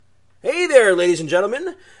there, ladies and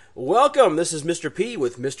gentlemen. Welcome. This is Mr. P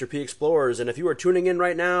with Mr. P Explores, and if you are tuning in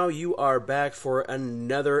right now, you are back for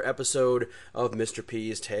another episode of Mr.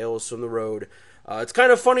 P's Tales from the Road. It's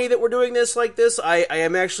kind of funny that we're doing this like this.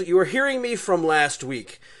 You were hearing me from last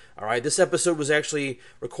week. All right, this episode was actually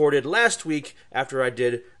recorded last week after I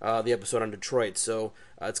did the episode on Detroit, so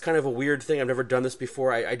it's kind of a weird thing. I've never done this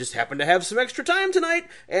before. I just happened to have some extra time tonight,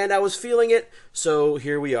 and I was feeling it, so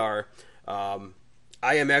here we are.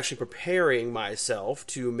 I am actually preparing myself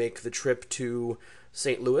to make the trip to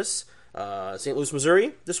St. Louis,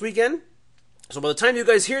 Missouri this weekend. So by the time you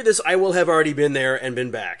guys hear this, I will have already been there and been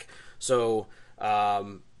back. So,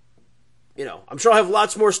 I'm sure I'll have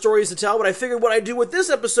lots more stories to tell, but I figured what I'd do with this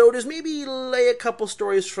episode is maybe lay a couple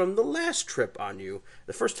stories from the last trip on you,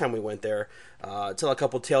 the first time we went there, tell a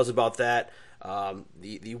couple tales about that.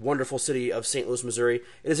 The wonderful city of St. Louis, Missouri.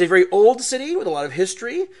 It is a very old city with a lot of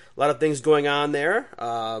history, a lot of things going on there,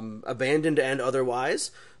 abandoned and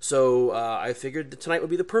otherwise. So I figured that tonight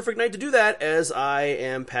would be the perfect night to do that, as I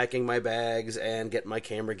am packing my bags and getting my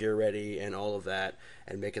camera gear ready and all of that,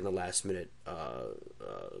 and making the last minute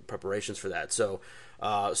preparations for that. So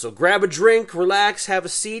grab a drink, relax, have a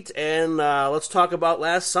seat, and let's talk about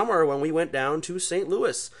last summer when we went down to St.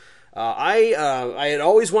 Louis. I had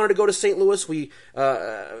always wanted to go to St. Louis.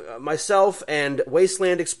 Myself and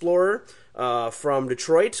Wasteland Explorer from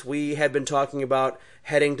Detroit, we had been talking about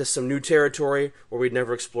heading to some new territory where we'd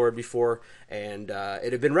never explored before, and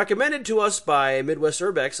it had been recommended to us by Midwest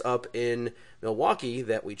Urbex up in Milwaukee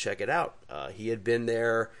that we check it out. He had been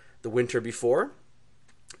there the winter before,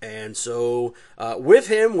 and so with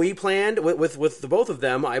him, we planned, with the both of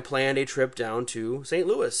them, I planned a trip down to St.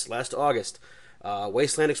 Louis last August.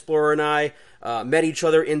 Wasteland Explorer and I met each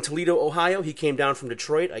other in Toledo, Ohio. He came down from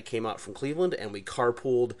Detroit. I came out from Cleveland, and we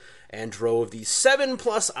carpooled and drove the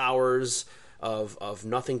 7+ hours of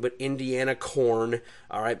nothing but Indiana corn,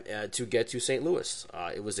 all right, to get to St. Louis.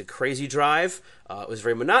 It was a crazy drive. It was a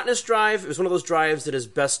very monotonous drive. It was one of those drives that is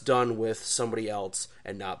best done with somebody else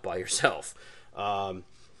and not by yourself.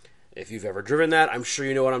 If you've ever driven that, I'm sure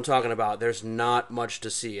you know what I'm talking about. There's not much to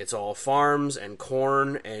see. It's all farms and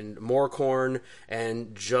corn and more corn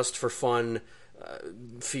and just for fun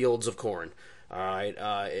fields of corn. All right,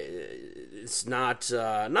 it's not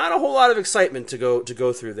a whole lot of excitement to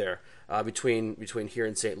go through there between here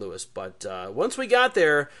and St. Louis. But once we got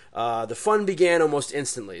there, the fun began almost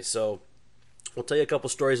instantly. So we'll tell you a couple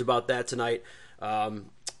stories about that tonight.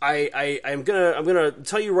 I'm gonna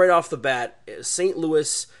tell you right off the bat, St.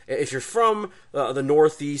 Louis. If you're from the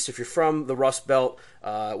Northeast, if you're from the Rust Belt,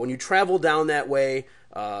 when you travel down that way,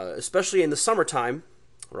 especially in the summertime,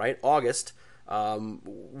 right, August,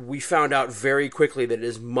 we found out very quickly that it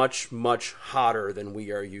is much, much hotter than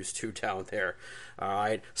we are used to down there. All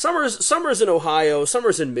right, summers in Ohio,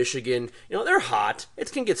 summers in Michigan, they're hot.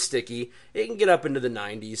 It can get sticky. It can get up into the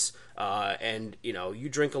 90s, and you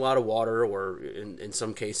drink a lot of water, or in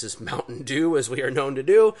some cases Mountain Dew, as we are known to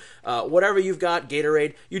do. Whatever you've got,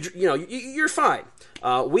 Gatorade, you're fine.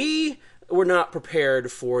 We were not prepared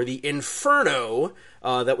for the inferno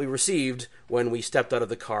that we received when we stepped out of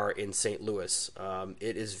the car in St. Louis.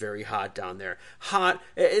 It is very hot down there. Hot.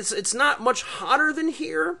 It's not much hotter than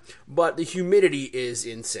here, but the humidity is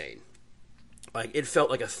insane. Like, it felt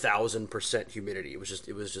like 1,000% humidity. It was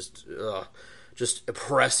just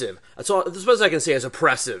oppressive. That's all. That's what I can say is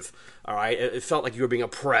oppressive. All right, it felt like you were being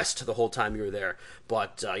oppressed the whole time you were there.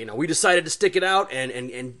 But we decided to stick it out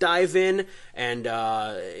and dive in. And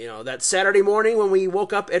that Saturday morning when we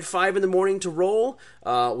woke up at 5 a.m. to roll,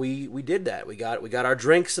 we did that. We got our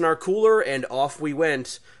drinks in our cooler, and off we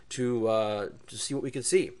went to see what we could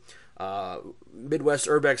see. Midwest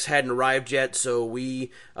Urbex hadn't arrived yet, so we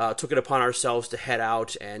took it upon ourselves to head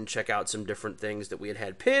out and check out some different things that we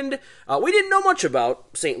had pinned. We didn't know much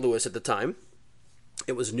about St. Louis at the time.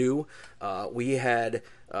 It was new. We had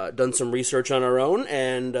done some research on our own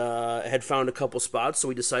and had found a couple spots, so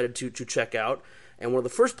we decided to check out. And one of the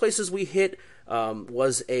first places we hit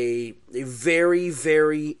was a very,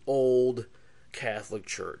 very old Catholic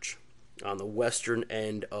church on the western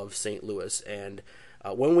end of St. Louis. And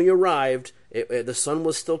when we arrived, the sun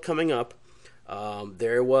was still coming up.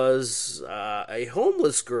 There was a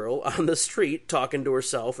homeless girl on the street talking to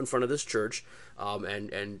herself in front of this church,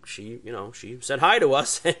 and she said hi to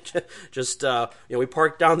us, and just we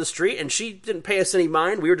parked down the street, and she didn't pay us any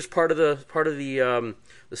mind. We were just part of the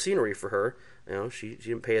scenery for her. She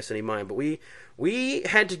didn't pay us any mind, but we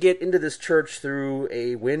had to get into this church through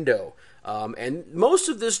a window, and most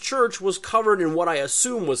of this church was covered in what I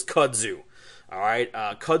assume was kudzu. All right,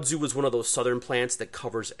 kudzu was one of those southern plants that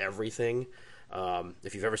covers everything.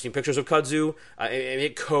 If you've ever seen pictures of kudzu,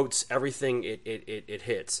 it coats everything it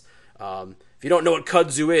hits. If you don't know what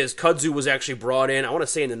kudzu was actually brought in, I want to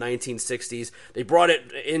say in the 1960s. They brought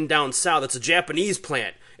it in down south. It's a Japanese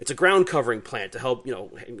plant. It's a ground covering plant to help,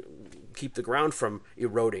 keep the ground from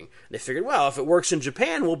eroding. And they figured, well, if it works in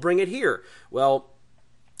Japan, we'll bring it here. Well,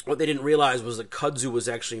 what they didn't realize was that kudzu was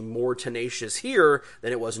actually more tenacious here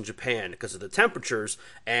than it was in Japan because of the temperatures,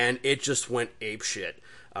 and it just went apeshit.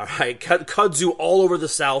 All right, kudzu all over the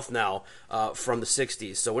South now from the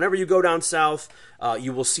 60s. So whenever you go down south,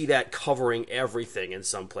 you will see that covering everything in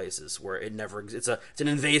some places where it's an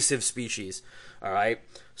invasive species. All right,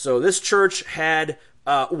 so this church had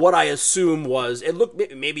what I assume was,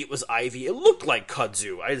 maybe it was ivy. It looked like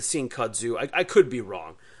kudzu. I had seen kudzu. I could be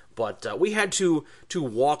wrong. But we had to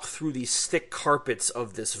walk through these thick carpets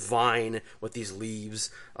of this vine with these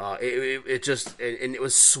leaves. It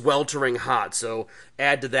was sweltering hot. So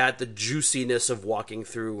add to that the juiciness of walking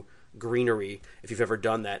through greenery. If you've ever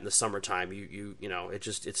done that in the summertime,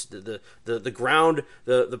 it's the ground,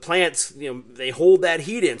 the plants, they hold that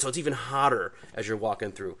heat in, so it's even hotter as you're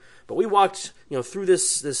walking through. But we walked, through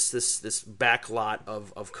this back lot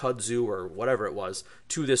of kudzu or whatever it was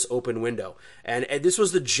to this open window, and this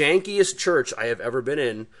was the jankiest church I have ever been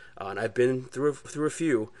in, and I've been through a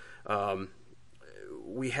few.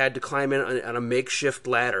 We had to climb in on a makeshift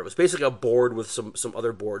ladder. It was basically a board with some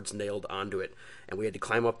other boards nailed onto it, and we had to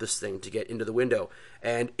climb up this thing to get into the window.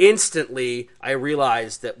 And instantly, I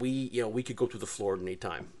realized that we could go through the floor at any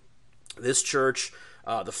time. This church,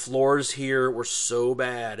 the floors here were so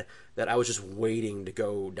bad that I was just waiting to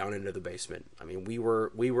go down into the basement. I mean, we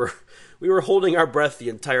were holding our breath the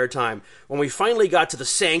entire time. When we finally got to the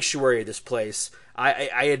sanctuary of this place,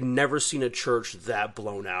 I had never seen a church that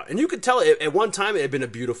blown out. And you could tell at one time it had been a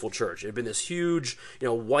beautiful church. It had been this huge,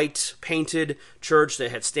 white painted church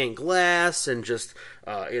that had stained glass and just,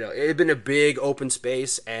 it had been a big open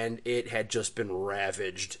space, and it had just been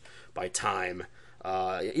ravaged by time.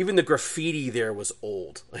 Even the graffiti there was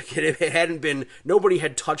old. Like it hadn't been, nobody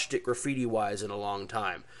had touched it graffiti-wise in a long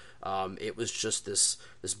time. It was just this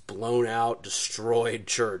blown out, destroyed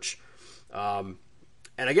church.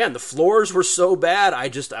 And again, the floors were so bad,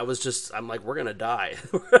 I'm like, we're going to die.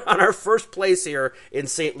 On our first place here in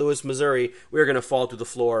St. Louis, Missouri, we were going to fall through the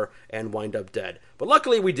floor and wind up dead. But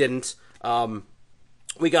luckily we didn't.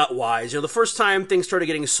 We got wise. The first time things started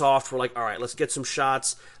getting soft, we're like, all right, let's get some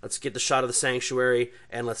shots. Let's get the shot of the sanctuary,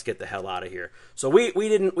 and let's get the hell out of here. So we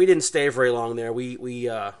didn't stay very long there. We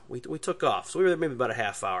took off. So we were there maybe about a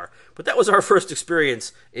half hour. But that was our first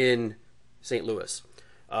experience in St. Louis.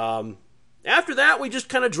 After that, we just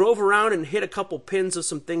kind of drove around and hit a couple pins of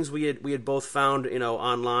some things we had both found,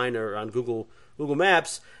 online or on Google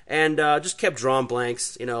Maps, and just kept drawing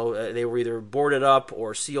blanks. They were either boarded up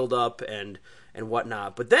or sealed up and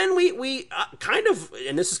whatnot. But then we kind of,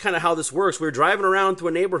 and this is kind of how this works, we were driving around through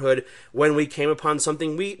a neighborhood when we came upon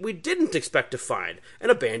something we didn't expect to find, an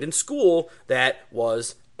abandoned school that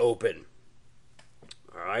was open.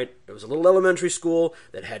 All right, it was a little elementary school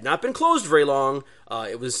that had not been closed very long.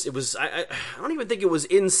 I don't even think it was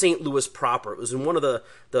in St. Louis proper. It was in one of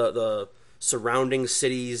the surrounding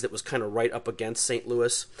cities that was kind of right up against St.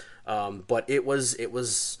 Louis. But it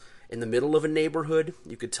was in the middle of a neighborhood.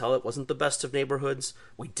 You could tell it wasn't the best of neighborhoods.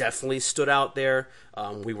 We definitely stood out there.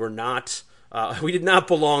 We did not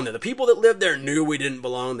belong there. The people that lived there knew we didn't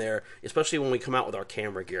belong there, especially when we come out with our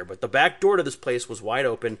camera gear. But the back door to this place was wide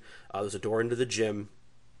open. There's a door into the gym.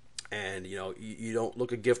 And, you don't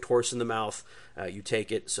look a gift horse in the mouth. You take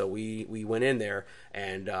it. So we went in there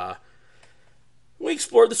and we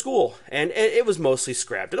explored the school. And it was mostly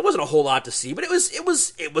scrapped. There wasn't a whole lot to see, but it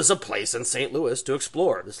was a place in St. Louis to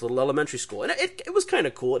explore, this little elementary school. And it was kind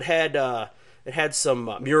of cool. It had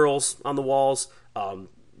some murals on the walls.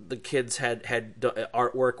 The kids had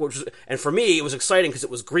artwork, and for me it was exciting because it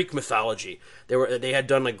was Greek mythology. They had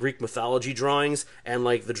done like Greek mythology drawings, and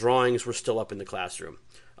like the drawings were still up in the classroom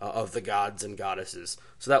of the gods and goddesses.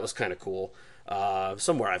 So that was kind of cool.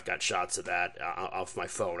 Somewhere I've got shots of that off my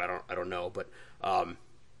phone. I don't know, but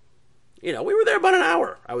we were there about an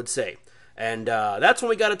hour, I would say. And that's when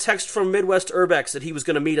we got a text from Midwest Urbex that he was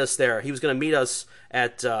going to meet us there. He was going to meet us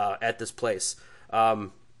at this place.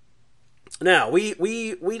 Now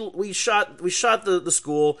we shot the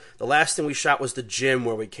school. The last thing we shot was the gym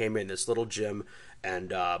where we came in, this little gym,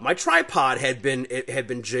 and my tripod had been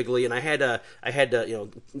jiggly, and I had to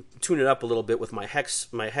tune it up a little bit with my hex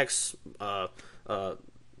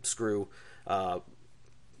screw. I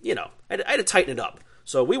had to tighten it up.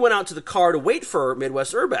 So we went out to the car to wait for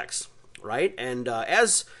Midwest Urbex. right? And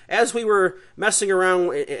as we were messing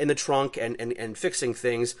around in the trunk and fixing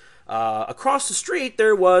things, across the street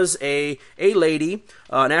there was a lady,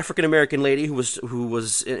 an African American lady who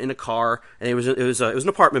was in a car, and it was an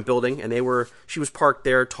apartment building, and she was parked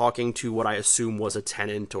there talking to what I assume was a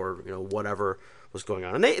tenant or whatever was going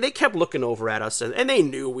on, and they kept looking over at us, and they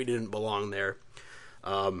knew we didn't belong there.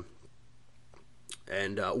 And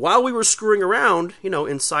while we were screwing around,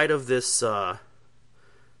 inside of this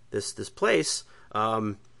this place,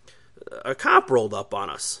 a cop rolled up on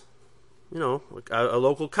us, a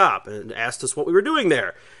local cop, and asked us what we were doing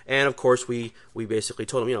there. And of course, we basically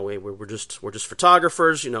told him, we're just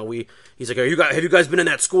photographers. He's like, have you guys been in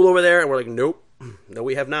that school over there? And we're like, nope, no,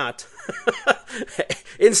 we have not.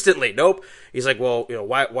 Instantly, nope. He's like, well,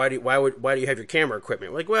 why do you have your camera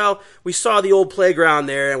equipment? We're like, well, we saw the old playground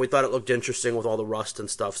there, and we thought it looked interesting with all the rust and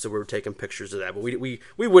stuff, so we were taking pictures of that. But we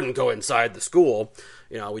wouldn't go inside the school.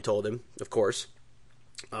 We told him, of course.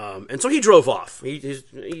 And so he drove off.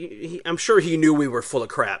 I'm sure he knew we were full of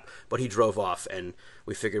crap, but he drove off, and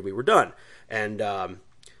we figured we were done. And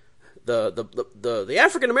the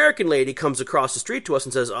African American lady comes across the street to us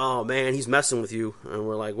and says, "Oh man, he's messing with you." And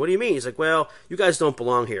we're like, "What do you mean?" He's like, "Well, you guys don't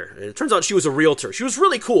belong here." And it turns out she was a realtor. She was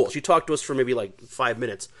really cool. She talked to us for maybe like 5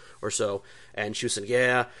 minutes or so, and she was saying,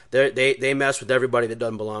 "Yeah, they mess with everybody that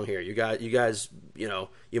doesn't belong here. You guys,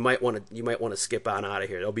 you might want to skip on out of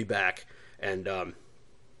here. They'll be back." And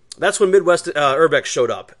that's when Midwest Urbex showed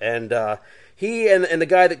up, and he and the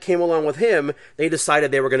guy that came along with him, they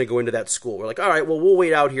decided they were going to go into that school. We're like, all right, well, we'll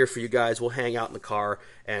wait out here for you guys. We'll hang out in the car,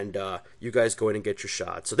 and you guys go in and get your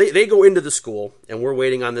shot. So they go into the school, and we're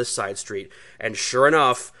waiting on this side street, and sure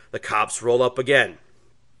enough, the cops roll up again.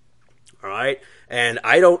 All right, and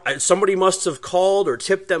somebody must have called or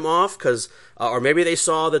tipped them off, or maybe they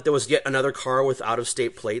saw that there was yet another car with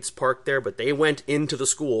out-of-state plates parked there, but they went into the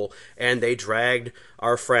school and they dragged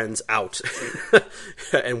our friends out.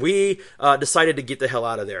 And we decided to get the hell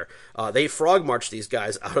out of there. They frog marched these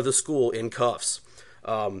guys out of the school in cuffs.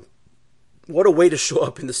 What a way to show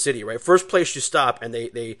up in the city, right? First place you stop, and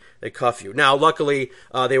they cuff you. Now, luckily,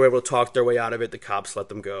 they were able to talk their way out of it. The cops let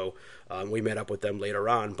them go. We met up with them later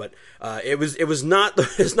on, but it was not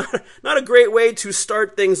a great way to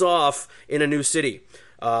start things off in a new city.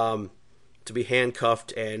 To be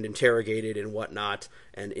handcuffed and interrogated and whatnot.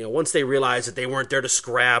 And once they realized that they weren't there to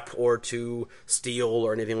scrap or to steal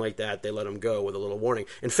or anything like that, they let them go with a little warning.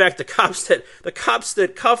 In fact, the cops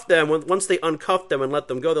that cuffed them, once they uncuffed them and let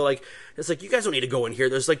them go, they're like, it's like, you guys don't need to go in here.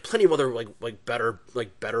 There's like plenty of other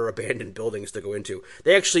better abandoned buildings to go into.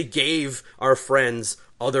 They actually gave our friends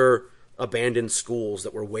other abandoned schools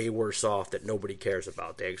that were way worse off that nobody cares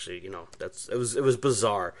about. They actually, it was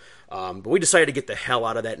bizarre. But we decided to get the hell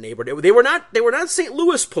out of that neighborhood. They were not St.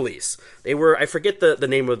 Louis police. They were, I forget the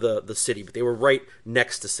name of the city, but they were right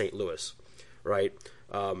next to St. Louis, right?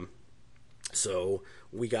 So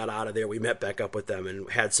we got out of there. We met back up with them and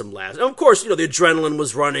had some laughs. And of course, the adrenaline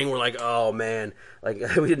was running. We're like, oh man, like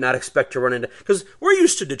we did not expect to run into, because we're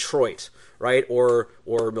used to Detroit, right? Or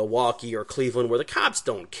Milwaukee or Cleveland, where the cops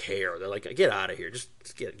don't care. They're like, get out of here, just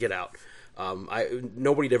get out.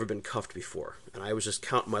 Nobody had ever been cuffed before, and I was just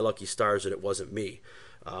counting my lucky stars that it wasn't me.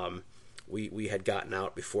 We had gotten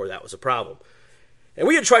out before that was a problem. And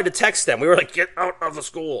we had tried to text them. We were like, get out of the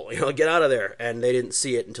school, get out of there. And they didn't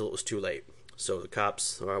see it until it was too late. So the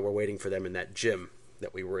cops were waiting for them in that gym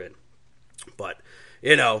that we were in. But,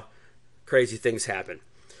 crazy things happen.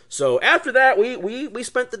 So after that, we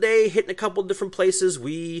spent the day hitting a couple different places.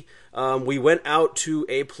 We went out to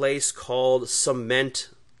a place called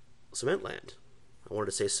Cementland. I wanted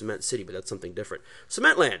to say Cement City, but that's something different.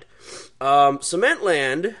 Cementland.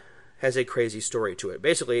 Cementland has a crazy story to it.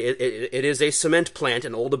 Basically, it is a cement plant,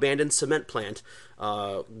 an old abandoned cement plant,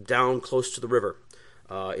 down close to the river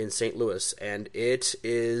in St. Louis. And it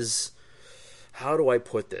is, how do I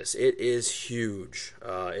put this? It is huge.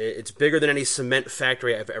 It's bigger than any cement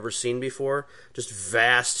factory I've ever seen before. Just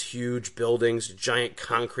vast, huge buildings, giant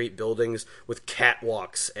concrete buildings with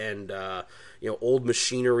catwalks and old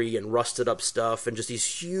machinery and rusted up stuff, and just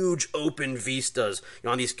these huge open vistas.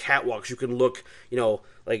 On these catwalks, you can look,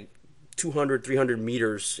 like 200, 300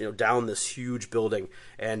 meters, down this huge building,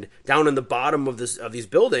 and down in the bottom of these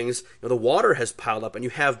buildings, the water has piled up, and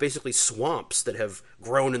you have basically swamps that have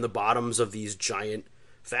grown in the bottoms of these giant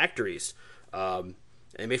factories. And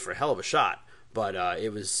it made for a hell of a shot, but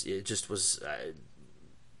it just was.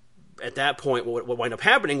 At that point, what wound up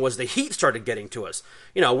happening was the heat started getting to us.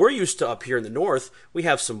 We're used to up here in the north, we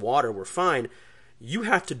have some water, we're fine. You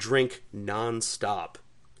have to drink nonstop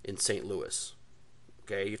in St. Louis.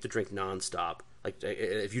 Okay, you have to drink nonstop Like,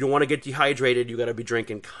 if you don't want to get dehydrated, you got to be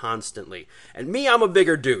drinking constantly. And me, I'm a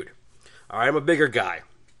bigger dude. All right, I'm a bigger guy.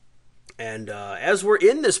 And as we're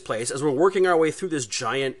in this place, as we're working our way through this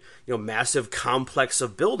giant, massive complex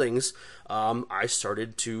of buildings, I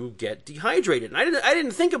started to get dehydrated. And I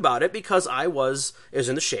didn't think about it because it was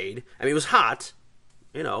in the shade. I mean, it was hot,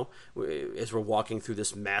 as we're walking through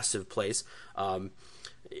this massive place.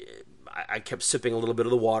 I kept sipping a little bit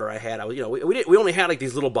of the water I had. We only had like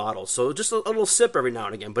these little bottles, so just a little sip every now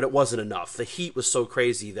and again, but it wasn't enough. The heat was so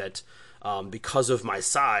crazy that because of my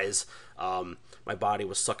size, my body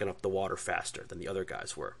was sucking up the water faster than the other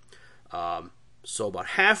guys were. So about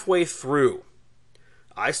halfway through,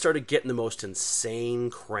 I started getting the most insane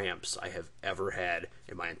cramps I have ever had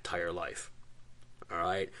in my entire life. All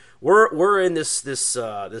right, we're in this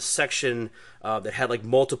section that had like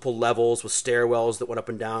multiple levels with stairwells that went up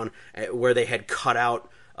and down, where they had cut out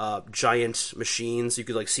giant machines. You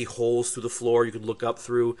could like see holes through the floor. You could look up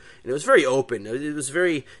through, and it was very open. It was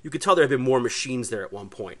very. You could tell there had been more machines there at one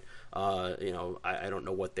point. I don't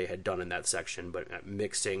know what they had done in that section, but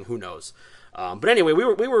mixing, who knows? But anyway,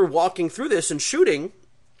 we were walking through this and shooting.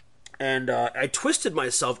 And I twisted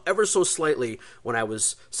myself ever so slightly when I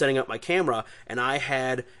was setting up my camera, and I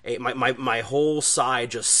had my whole side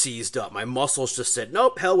just seized up. My muscles just said,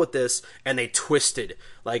 nope, hell with this, and they twisted.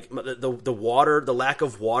 Like the lack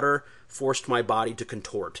of water forced my body to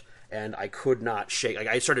contort, and I could not shake. Like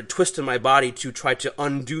I started twisting my body to try to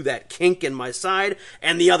undo that kink in my side,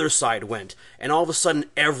 and the other side went. And all of a sudden,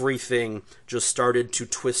 everything just started to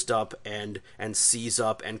twist up and seize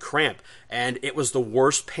up and cramp. And it was the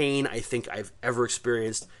worst pain I think I've ever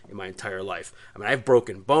experienced in my entire life. I mean, I've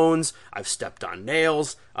broken bones, I've stepped on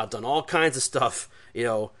nails, I've done all kinds of stuff,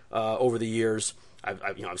 over the years. I've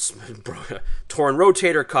torn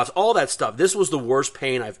rotator cuffs, all that stuff. This was the worst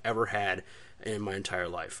pain I've ever had in my entire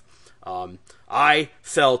life. I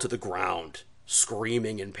fell to the ground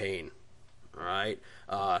screaming in pain. All right,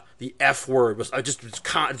 the F word was just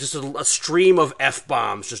a stream of F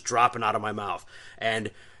bombs just dropping out of my mouth. And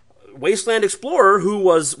Wasteland Explorer, who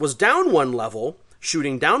was down one level,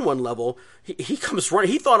 shooting down one level, he comes running.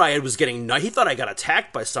 He thought I got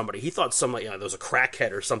attacked by somebody. He thought there was a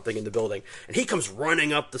crackhead or something in the building. And he comes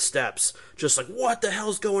running up the steps, just like, what the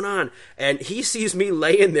hell's going on? And he sees me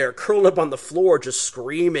laying there, curled up on the floor, just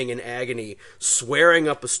screaming in agony, swearing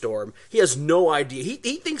up a storm. He has no idea.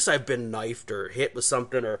 He thinks I've been knifed or hit with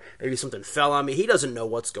something, or maybe something fell on me. He doesn't know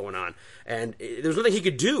what's going on. And there's nothing he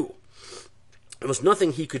could do. There was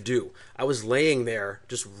nothing he could do. I was laying there,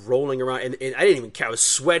 just rolling around, and I didn't even care. I was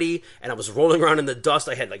sweaty, and I was rolling around in the dust.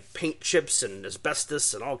 I had like paint chips and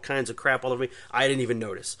asbestos and all kinds of crap all over me. I didn't even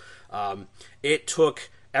notice. It took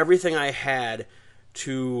everything I had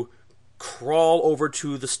to crawl over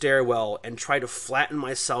to the stairwell and try to flatten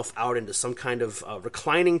myself out into some kind of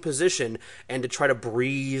reclining position, and to try to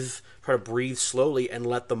breathe slowly and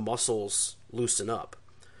let the muscles loosen up.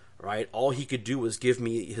 Right, all he could do was give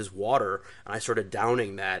me his water, and I started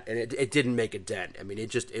downing that, and it didn't make a dent. I mean,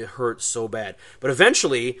 it hurt so bad. But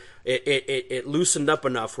eventually, it loosened up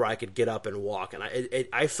enough where I could get up and walk, and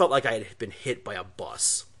I felt like I had been hit by a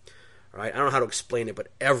bus. Right, I don't know how to explain it, but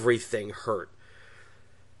everything hurt.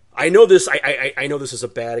 I know this. I know this is a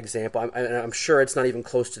bad example. I'm sure it's not even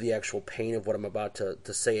close to the actual pain of what I'm about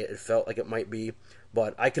to say. It felt like it might be,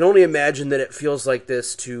 but I can only imagine that it feels like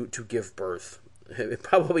this to give birth. I'm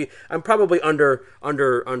probably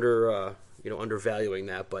undervaluing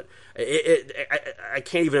that, but I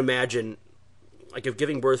can't even imagine. Like, if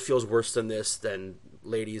giving birth feels worse than this, then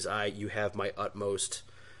ladies, you have my utmost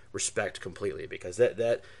respect completely, because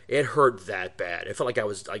that it hurt that bad. It felt like I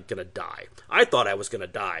was like gonna die. I thought I was gonna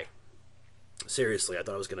die. Seriously, I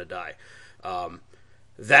thought I was gonna die.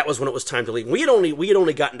 That was when it was time to leave. We had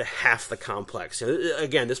only gotten to half the complex.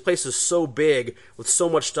 Again, this place is so big with so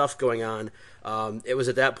much stuff going on. It was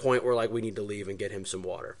at that point where we need to leave and get him some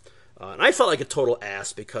water. And I felt like a total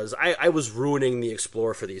ass because I was ruining the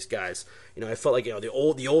Explorer for these guys. I felt like the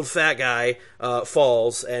old fat guy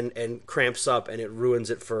falls and cramps up, and it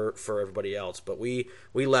ruins it for everybody else. But we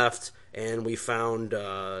left and we found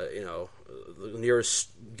the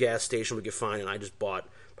nearest gas station we could find, and I just bought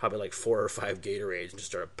probably like 4 or 5 Gatorades and just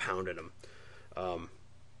started pounding them.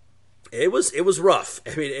 It was rough.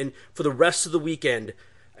 I mean, and for the rest of the weekend,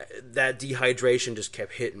 that dehydration just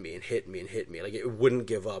kept hitting me and hitting me and hitting me. Like, it wouldn't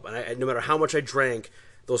give up. And no matter how much I drank,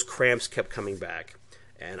 those cramps kept coming back.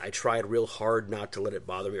 And I tried real hard not to let it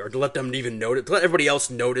bother me, or to let them even notice, to let everybody else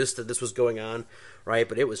notice that this was going on, right?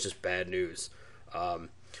 But it was just bad news.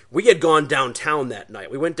 We had gone downtown that night.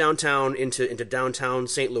 We went downtown into downtown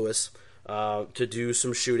St. Louis to do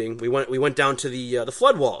some shooting. We went down to the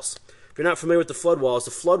flood walls. if you're not familiar with the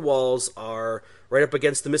flood walls are right up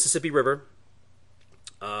against the Mississippi River.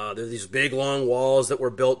 There's these big, long walls that were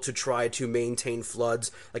built to try to maintain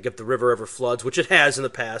floods. Like if the river ever floods, which it has in the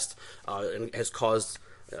past, and has caused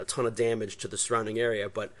a ton of damage to the surrounding area.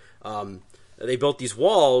 But they built these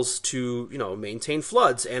walls to, maintain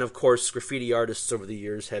floods. And of course, graffiti artists over the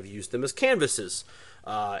years have used them as canvases,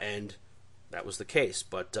 and that was the case.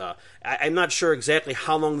 But I'm not sure exactly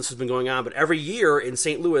how long this has been going on. But every year in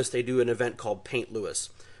St. Louis, they do an event called Paint Louis,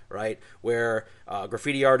 right, where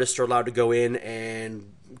graffiti artists are allowed to go in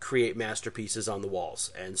and create masterpieces on the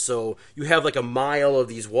walls. And so you have like a mile of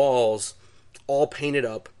these walls all painted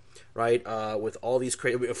up, right, with all these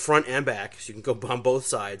front and back, so you can go on both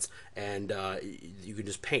sides, and you can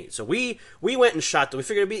just paint. So we went and shot them. We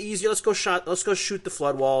figured it'd be easier. Let's go shoot the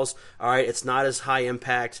flood walls. All right, it's not as high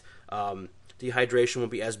impact. Dehydration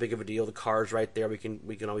won't be as big of a deal. The car's right there. We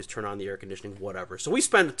can always turn on the air conditioning, whatever. So we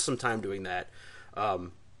spent some time doing that.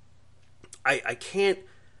 I can't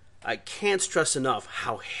stress enough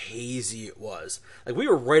how hazy it was. Like, we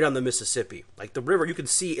were right on the Mississippi. Like, the river, you can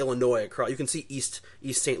see Illinois across. You can see East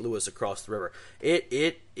St. Louis across the river.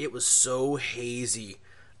 It was so hazy.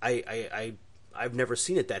 I've never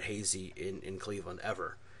seen it that hazy in Cleveland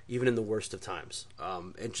ever, even in the worst of times.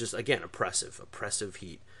 And just, again, oppressive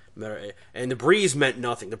heat. And the breeze meant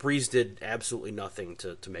nothing. The breeze did absolutely nothing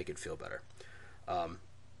to make it feel better.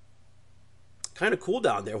 Kind of cool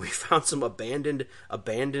down there. We found some abandoned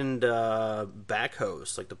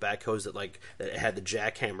backhoes, like the backhoes that had the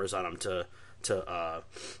jackhammers on them to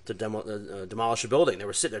demolish a building. They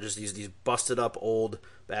were sitting there, just these busted up old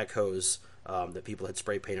backhoes that people had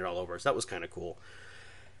spray painted all over. So that was kind of cool.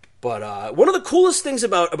 But one of the coolest things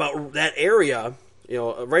about that area,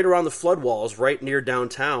 right around the flood walls, right near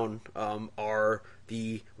downtown, are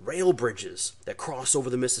the rail bridges that cross over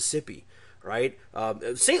the Mississippi. Right,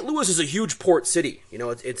 St. Louis is a huge port city.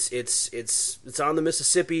 It's on the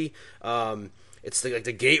Mississippi. It's like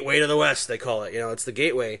the gateway to the West, they call it. It's the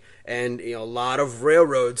gateway, and a lot of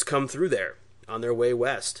railroads come through there on their way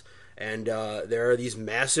west. And there are these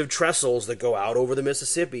massive trestles that go out over the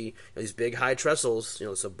Mississippi. These big high trestles,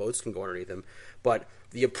 so boats can go underneath them. But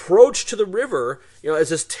the approach to the river, is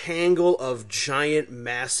this tangle of giant,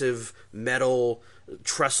 massive metal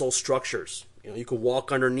trestle structures. You can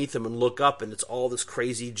walk underneath them and look up, and it's all this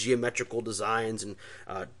crazy geometrical designs and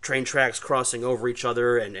train tracks crossing over each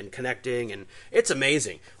other and connecting, and it's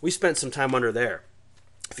amazing. We spent some time under there.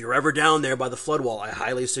 If you're ever down there by the flood wall, I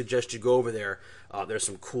highly suggest you go over there. There's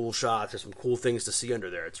some cool shots. There's some cool things to see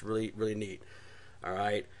under there. It's really, really neat. All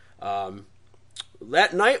right.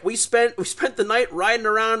 That night we spent the night riding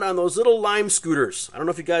around on those little lime scooters. I don't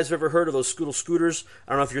know if you guys have ever heard of those little scooters.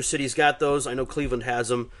 I don't know if your city's got those. I know Cleveland has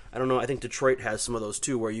them. I don't know. I think Detroit has some of those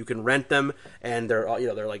too, where you can rent them, and they're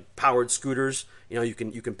like powered scooters. You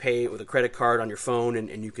can pay with a credit card on your phone,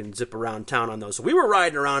 and you can zip around town on those. So we were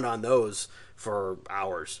riding around on those for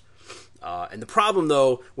hours. And the problem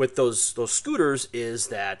though with those scooters is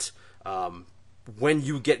that when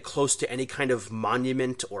you get close to any kind of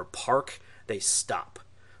monument or park, they stop.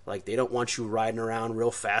 Like, they don't want you riding around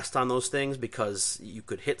real fast on those things because you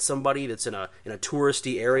could hit somebody that's in a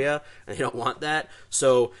touristy area, and they don't want that.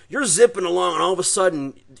 So you're zipping along, and all of a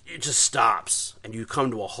sudden it just stops, and you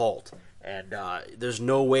come to a halt. And there's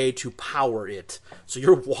no way to power it, so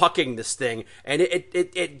you're walking this thing, and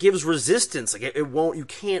it gives resistance. Like, it won't. You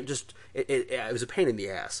can't just. It was a pain in the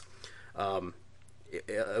ass.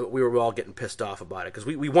 We were all getting pissed off about it because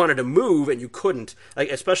we wanted to move and you couldn't, like,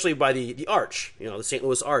 especially by the arch, the St.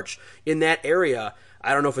 Louis Arch. In that area,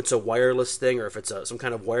 I don't know if it's a wireless thing or if it's some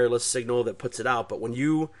kind of wireless signal that puts it out, but when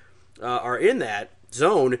you are in that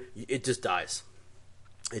zone, it just dies.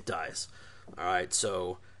 It dies. All right,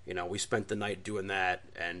 so we spent the night doing that,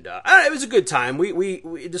 and it was a good time.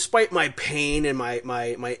 We despite my pain and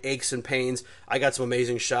my aches and pains, I got some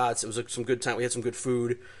amazing shots. It was some good time. We had some good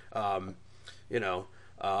food. The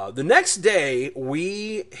next day,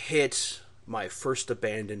 we hit my first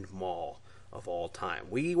abandoned mall of all time.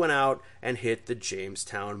 We went out and hit the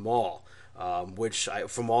Jamestown Mall, which,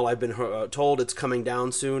 from all I've been told, it's coming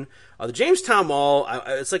down soon. The Jamestown Mall,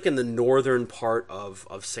 it's like in the northern part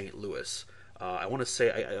of St. Louis. I want to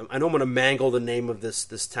say, I know I'm going to mangle the name of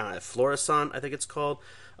this town. Florissant, I think it's called.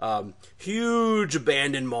 Huge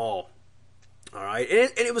abandoned mall. All right,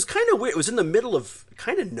 and it was kind of weird. It was in the middle of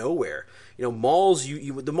kind of nowhere. Malls.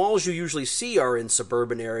 The malls you usually see are in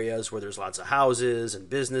suburban areas where there's lots of houses and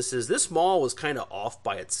businesses. This mall was kind of off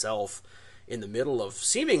by itself, in the middle of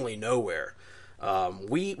seemingly nowhere.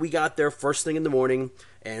 We got there first thing in the morning,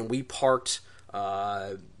 and we parked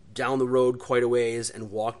down the road quite a ways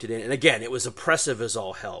and walked it in. And again, it was oppressive as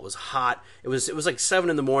all hell. It was hot. It was like 7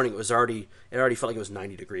 in the morning. It already felt like it was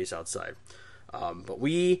 90 degrees outside. But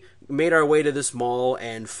we made our way to this mall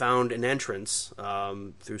and found an entrance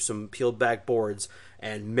through some peeled back boards.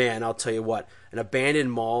 And man, I'll tell you what, an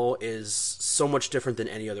abandoned mall is so much different than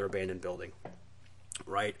any other abandoned building,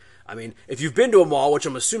 right? I mean, if you've been to a mall, which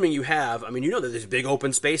I'm assuming you have, I mean, you know that there's big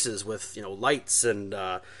open spaces with, lights and,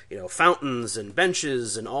 fountains and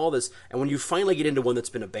benches and all this. And when you finally get into one that's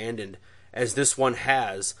been abandoned, as this one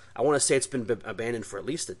has, I want to say it's been abandoned for at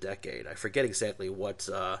least a decade. I forget exactly what,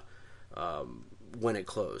 when it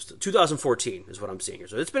closed. 2014 is what I'm seeing here.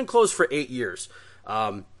 So it's been closed for 8 years.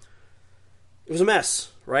 It was a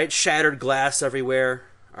mess, right? Shattered glass everywhere.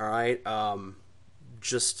 All right.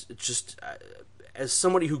 As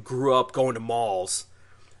somebody who grew up going to malls,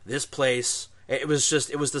 this place, it was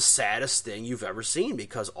the saddest thing you've ever seen,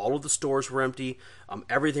 because all of the stores were empty.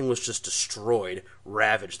 Everything was just destroyed,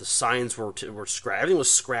 ravaged. The signs were scrapped. Everything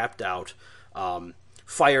was scrapped out.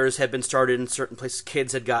 Fires had been started in certain places.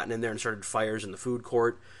 Kids had gotten in there and started fires in the food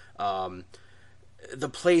court. The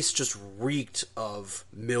place just reeked of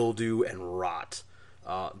mildew and rot.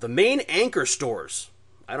 The main anchor stores,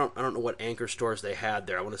 I don't know what anchor stores they had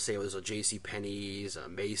there. I want to say it was a J.C. Penney's, a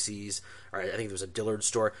Macy's, or I think there was a Dillard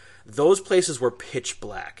store. Those places were pitch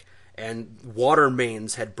black, and water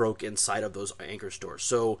mains had broke inside of those anchor stores.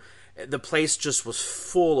 So the place just was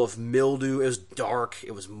full of mildew. It was dark.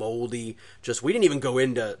 It was moldy. We didn't even go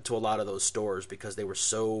into a lot of those stores because they were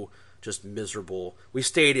so just miserable. We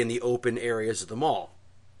stayed in the open areas of the mall.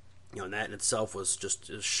 And that in itself was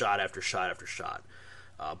just shot after shot after shot.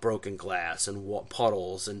 Broken glass and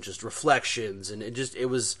puddles and just reflections, and it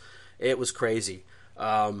was crazy.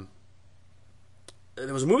 There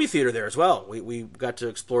was a movie theater there as well. We got to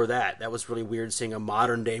explore that. That was really weird, seeing a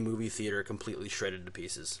modern day movie theater completely shredded to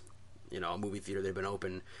pieces. A movie theater that had been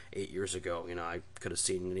open 8 years ago. I could have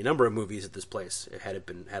seen any number of movies at this place had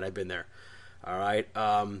I been there. All right.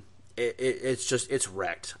 It's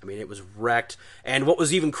wrecked. I mean, it was wrecked. And what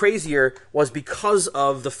was even crazier was because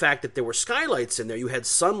of the fact that there were skylights in there, you had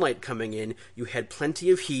sunlight coming in, you had plenty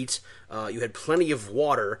of heat, you had plenty of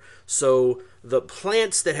water. So the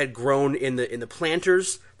plants that had grown in the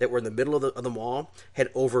planters that were in the middle of the mall had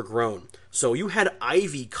overgrown. So you had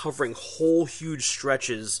ivy covering whole huge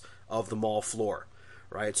stretches of the mall floor,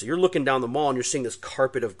 right? So you're looking down the mall and you're seeing this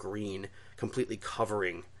carpet of green completely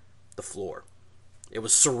covering the floor. It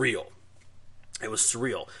was surreal.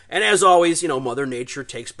 And as always, Mother Nature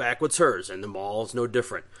takes back what's hers, and the mall is no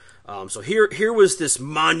different. So here was this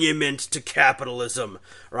monument to capitalism,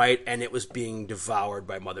 right? And it was being devoured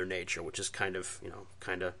by Mother Nature, which is kind of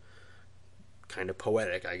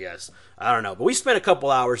poetic, I guess. I don't know. But we spent a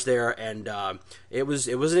couple hours there, and it was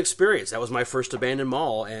an experience. That was my first abandoned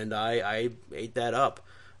mall, and I ate that up.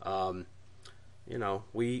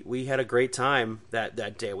 We had a great time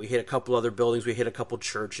that day. We hit a couple other buildings. We hit a couple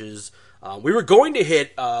churches. We were going to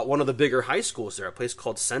hit one of the bigger high schools there, a place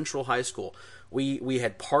called Central High School. We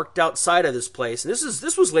had parked outside of this place, and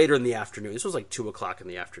this was later in the afternoon. This was like 2 o'clock in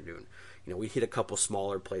the afternoon. We hit a couple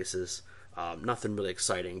smaller places. Nothing really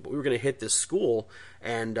exciting, but we were going to hit this school,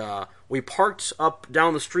 and we parked up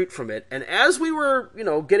down the street from it. And as we were,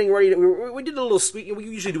 getting ready, we did a little. We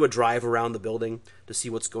usually do a drive around the building to see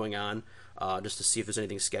what's going on. Just to see if there's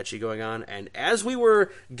anything sketchy going on. And as we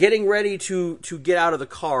were getting ready to get out of the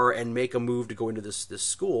car and make a move to go into this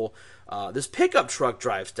school, this pickup truck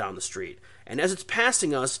drives down the street. And as it's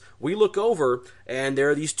passing us, we look over, and there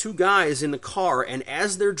are these two guys in the car, and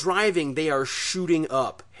as they're driving, they are shooting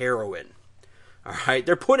up heroin. All right,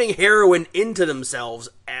 they're putting heroin into themselves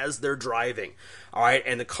as they're driving. All right,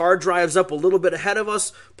 and the car drives up a little bit ahead of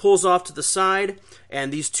us, pulls off to the side,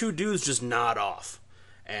 and these two dudes just nod off.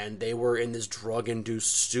 And they were in this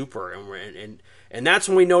drug-induced stupor, and that's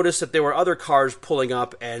when we noticed that there were other cars pulling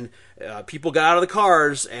up, and people got out of the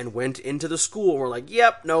cars and went into the school. We're like,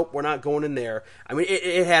 yep, nope, we're not going in there. I mean,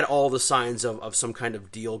 it had all the signs of some kind of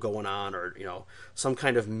deal going on, or some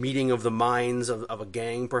kind of meeting of the minds of a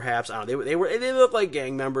gang, perhaps. I don't know. They looked like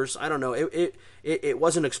gang members. I don't know. It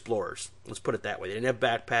wasn't explorers. Let's put it that way. They didn't have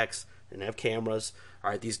backpacks. They didn't have cameras. All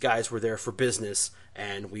right, these guys were there for business,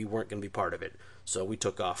 and we weren't going to be part of it. So we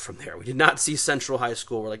took off from there. We did not see Central High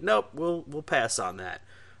School. We're like, nope, we'll pass on that.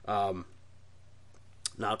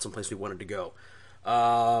 Not someplace we wanted to go.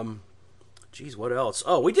 What else?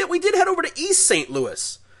 Oh, we did head over to East St.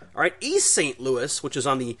 Louis. All right, East St. Louis, which is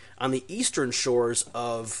on the eastern shores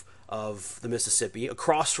of the Mississippi,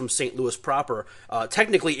 across from St. Louis proper,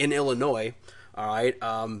 technically in Illinois. All right,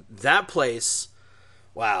 that place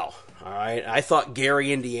Wow. All right. I thought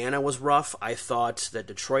Gary, Indiana was rough. I thought that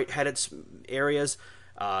Detroit had its areas.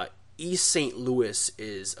 East St. Louis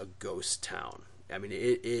is a ghost town. I mean,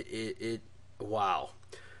 it wow.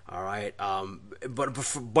 All right.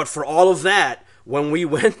 But for all of that, when we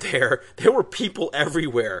went there were people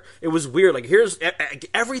everywhere. It was weird. Like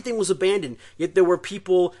everything was abandoned. Yet there were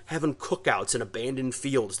people having cookouts in abandoned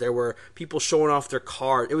fields. There were people showing off their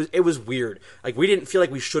car. It was weird. Like we didn't feel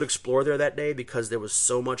like we should explore there that day because there was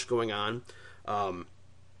so much going on.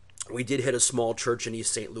 We did hit a small church in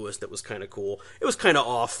East St. Louis that was kind of cool. It was kind of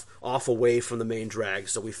off away from the main drag,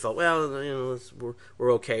 so we felt, well,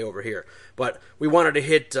 we're okay over here. But we wanted to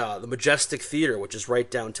hit the Majestic Theater, which is right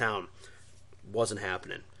downtown. Wasn't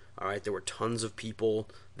happening. All right, there were tons of people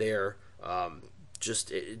there.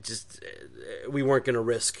 We weren't going to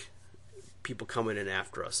risk people coming in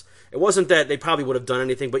after us. It wasn't that they probably would have done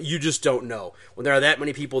anything, but you just don't know. When there are that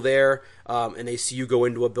many people there, and they see you go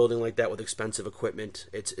into a building like that with expensive equipment,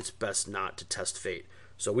 it's best not to test fate.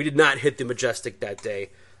 So we did not hit the Majestic that day.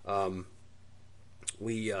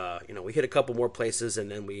 We hit a couple more places, and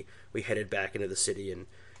then we headed back into the city and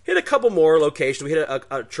hit a couple more locations. We hit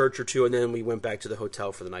a church or two, and then we went back to the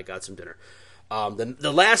hotel for the night, got some dinner.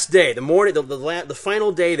 The last day, the morning, the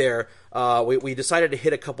final day there, we decided to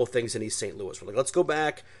hit a couple things in East St. Louis. We're like, let's go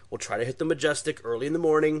back. We'll try to hit the Majestic early in the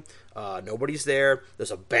morning. Nobody's there. There's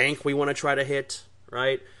a bank we want to try to hit,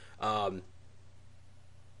 right?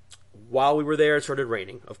 While we were there, it started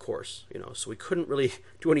raining, of course, so we couldn't really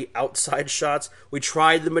do any outside shots. We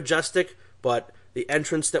tried the Majestic, but the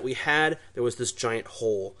entrance that we had, there was this giant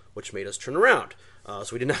hole, which made us turn around.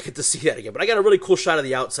 So we did not get to see that again. But I got a really cool shot of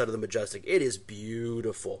the outside of the Majestic. It is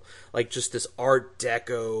beautiful. Like, just this Art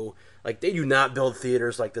Deco. Like, they do not build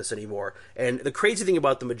theaters like this anymore. And the crazy thing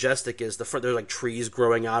about the Majestic is there's like trees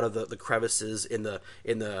growing out of the crevices in the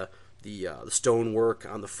stonework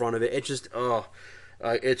on the front of it.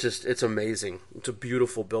 It's amazing. It's a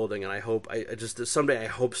beautiful building, and I hope someday I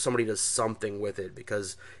hope somebody does something with it,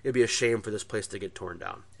 because it'd be a shame for this place to get torn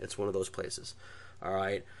down. It's one of those places. All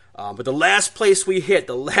right. But the last place we hit,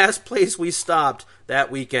 the last place we stopped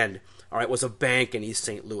that weekend, all right, was a bank in East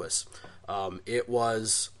St. Louis. It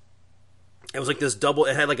was like this double.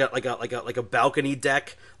 It had like a balcony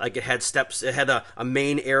deck. Like, it had steps. It had a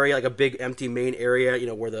main area, like a big empty main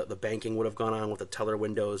area, where the banking would have gone on with the teller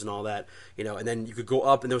windows and all that, and then you could go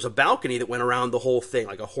up, and there was a balcony that went around the whole thing,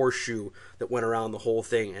 like a horseshoe that went around the whole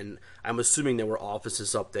thing. And I'm assuming there were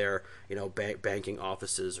offices up there, banking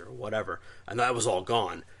offices or whatever, and that was all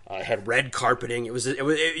gone. It had red carpeting. It was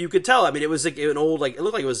you could tell. I mean, it was like an old, like, it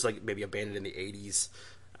looked like it was like maybe abandoned in the 80s.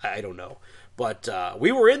 I don't know. But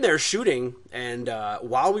we were in there shooting, and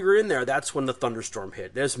while we were in there, that's when the thunderstorm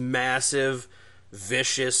hit. This massive,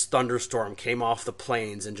 vicious thunderstorm came off the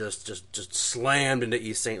plains and just slammed into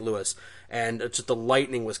East St. Louis. And just the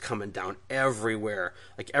lightning was coming down everywhere.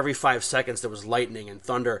 Like, every 5 seconds there was lightning and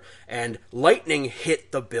thunder. And lightning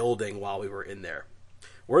hit the building while we were in there.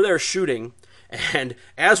 We're there shooting, and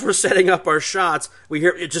as we're setting up our shots, we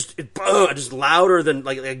hear it just louder than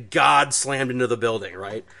like a god slammed into the building,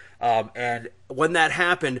 right? And when that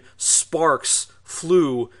happened, sparks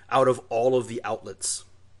flew out of all of the outlets.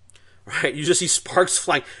 Right? You just see sparks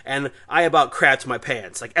flying, and I about crapped my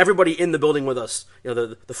pants. Like, everybody in the building with us,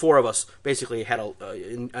 the four of us, basically had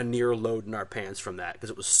a near load in our pants from that, because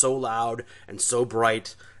it was so loud and so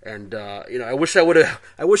bright. And I wish I would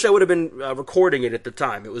have been recording it at the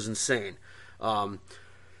time. It was insane. But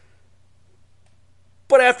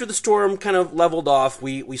after the storm kind of leveled off,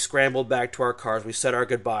 we scrambled back to our cars, we said our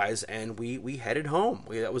goodbyes, and we headed home.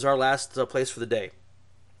 That was our last place for the day.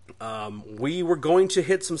 We were going to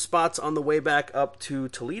hit some spots on the way back up to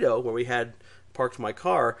Toledo, where we had parked my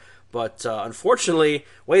car, but unfortunately,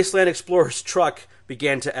 Wasteland Explorer's truck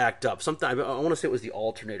began to act up. I want to say it was the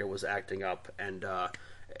alternator was acting up, and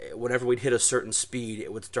whenever we'd hit a certain speed,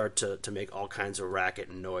 it would start to make all kinds of racket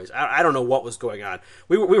and noise. I don't know what was going on.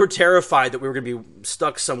 We were terrified that we were going to be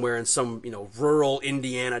stuck somewhere in some rural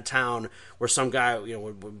Indiana town where some guy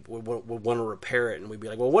would want to repair it, and we'd be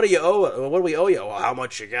like, well, what do you owe? What do we owe you? Well, how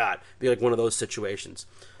much you got? It'd be like one of those situations.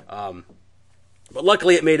 But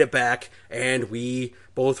luckily it made it back, and we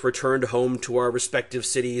both returned home to our respective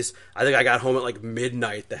cities. I think I got home at like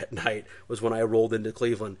midnight that night was when I rolled into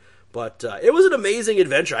Cleveland. But it was an amazing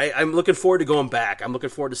adventure. I'm looking forward to going back. I'm looking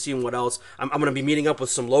forward to seeing what else. I'm going to be meeting up with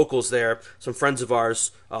some locals there, some friends of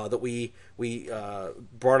ours that we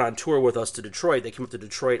brought on tour with us to Detroit. They came up to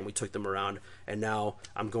Detroit, and we took them around. And now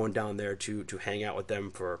I'm going down there to hang out with them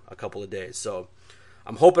for a couple of days. So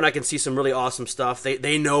I'm hoping I can see some really awesome stuff.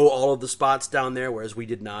 They know all of the spots down there, whereas we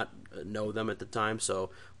did not know them at the time. So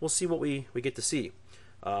we'll see what we get to see.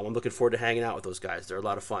 I'm looking forward to hanging out with those guys. They're a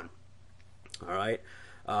lot of fun. All right.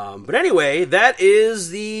 But anyway, that is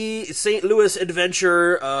the St. Louis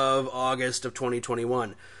adventure of August of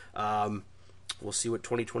 2021. We'll see what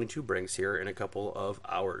 2022 brings here in a couple of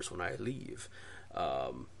hours when I leave.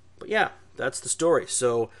 But yeah, that's the story.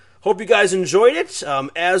 So hope you guys enjoyed it.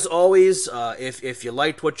 As always, if you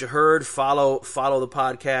liked what you heard, follow the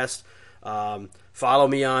podcast. Follow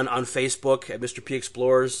me on Facebook at Mr. P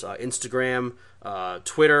Explorers, Instagram,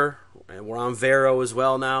 Twitter, and we're on Vero as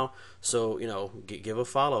well now. So, give a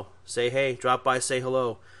follow. Say hey, drop by, say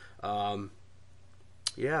hello.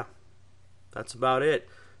 Yeah, that's about it.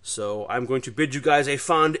 So I'm going to bid you guys a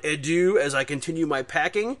fond adieu as I continue my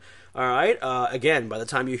packing. All right. Again, by the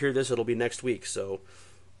time you hear this, it'll be next week. So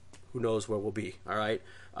who knows where we'll be. All right.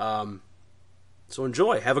 So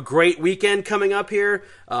enjoy. Have a great weekend coming up here.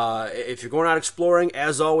 If you're going out exploring,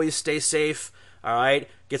 as always, stay safe. All right.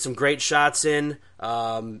 Get some great shots in.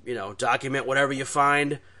 Document whatever you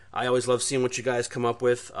find. I always love seeing what you guys come up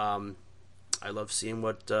with. I love seeing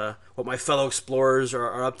what my fellow explorers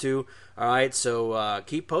are up to. All right, so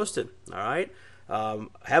keep posting. All right,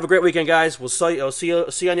 have a great weekend, guys. I'll see you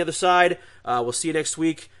on the other side. We'll see you next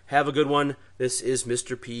week. Have a good one. This is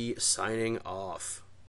Mr. P signing off.